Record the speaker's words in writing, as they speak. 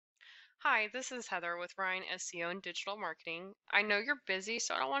Hi, this is Heather with Ryan SEO and Digital Marketing. I know you're busy,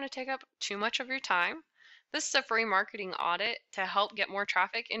 so I don't want to take up too much of your time. This is a free marketing audit to help get more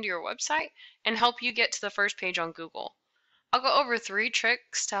traffic into your website and help you get to the first page on Google. I'll go over 3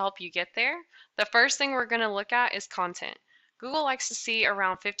 tricks to help you get there. The first thing we're going to look at is content. Google likes to see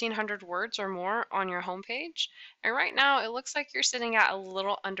around 1,500 words or more on your homepage, and right now it looks like you're sitting at a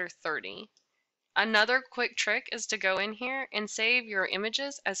little under 30. Another quick trick is to go in here and save your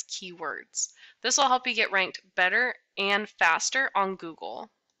images as keywords. This will help you get ranked better and faster on Google.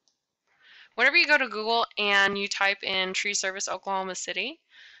 Whenever you go to Google and you type in Tree Service Oklahoma City,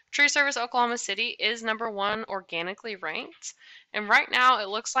 Tree Service Oklahoma City is #1 organically ranked. And right now it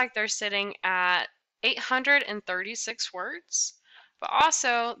looks like they're sitting at 836 words. But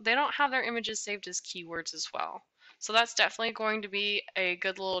also, they don't have their images saved as keywords as well. So that's definitely going to be a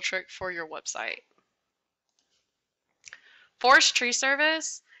good little trick for your website. Forest Tree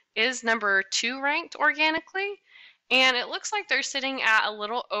Service is #2 ranked organically, and it looks like they're sitting at a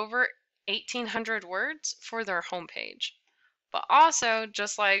little over 1,800 words for their homepage. But also,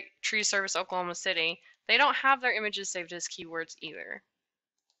 just like Tree Service Oklahoma City, they don't have their images saved as keywords either.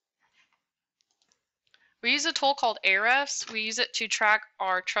 We use a tool called Ahrefs. We use it to track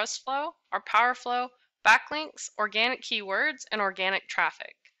our trust flow, our power flow, backlinks, organic keywords, and organic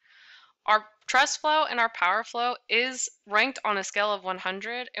traffic. Our trust flow and our power flow is ranked on a scale of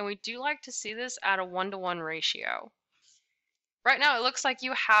 100, and we do like to see this at a 1-to-1 ratio. Right now it looks like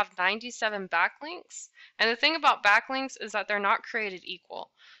you have 97 backlinks, and the thing about backlinks is that they're not created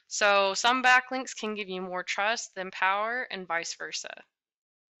equal. So some backlinks can give you more trust than power and vice versa.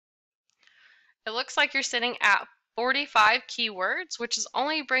 It looks like you're sitting at 45 keywords, which is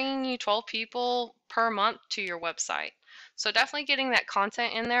only bringing you 12 people per month to your website. So definitely getting that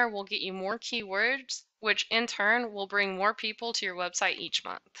content in there will get you more keywords, which in turn will bring more people to your website each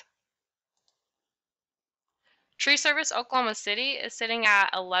month. Tree Service Oklahoma City is sitting at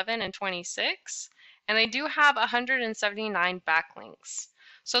 11 and 26, and they do have 179 backlinks.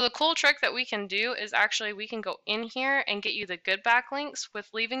 So the cool trick that we can do is actually we can go in here and get you the good backlinks with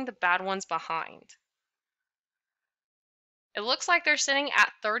leaving the bad ones behind. It looks like they're sitting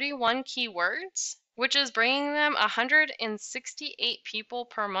at 31 keywords, which is bringing them 168 people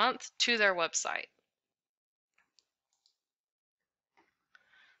per month to their website.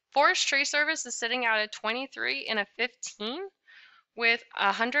 Forest Tree Service is sitting at a 23 and a 15 with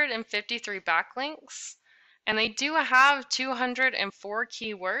 153 backlinks. And they do have 204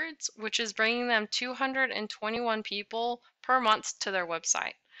 keywords, which is bringing them 221 people per month to their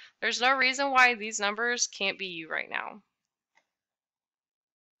website. There's no reason why these numbers can't be you right now.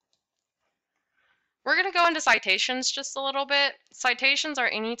 We're going to go into citations just a little bit. Citations are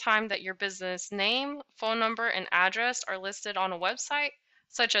any time that your business name, phone number, and address are listed on a website,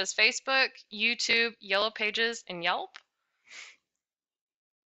 such as Facebook, YouTube, Yellow Pages, and Yelp.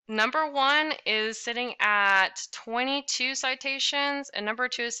 #1 is sitting at 22 citations, and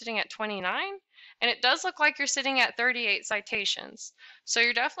 #2 is sitting at 29. And it does look like you're sitting at 38 citations. So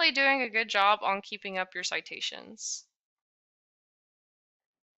you're definitely doing a good job on keeping up your citations.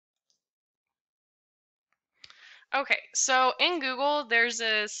 Okay, so in Google, there's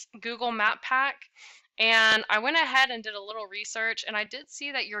this Google Map Pack, and I went ahead and did a little research, and I did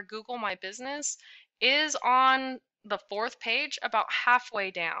see that your Google My Business is on the 4th page about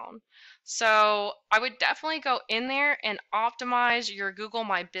halfway down. So I would definitely go in there and optimize your Google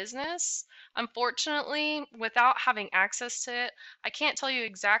My Business. Unfortunately, without having access to it, I can't tell you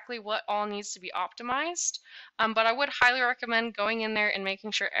exactly what all needs to be optimized, but I would highly recommend going in there and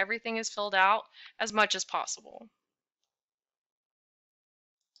making sure everything is filled out as much as possible.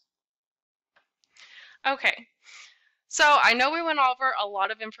 Okay, so I know we went over a lot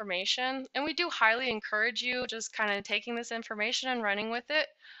of information, and we do highly encourage you just kind of taking this information and running with it.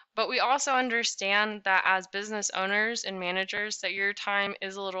 But we also understand that as business owners and managers that your time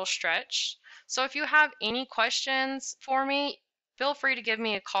is a little stretched. So if you have any questions for me, feel free to give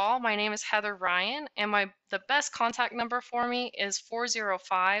me a call. My name is Heather Ryan, and the best contact number for me is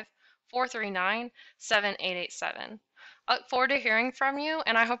 405-439-7887. I look forward to hearing from you,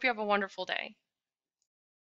 and I hope you have a wonderful day.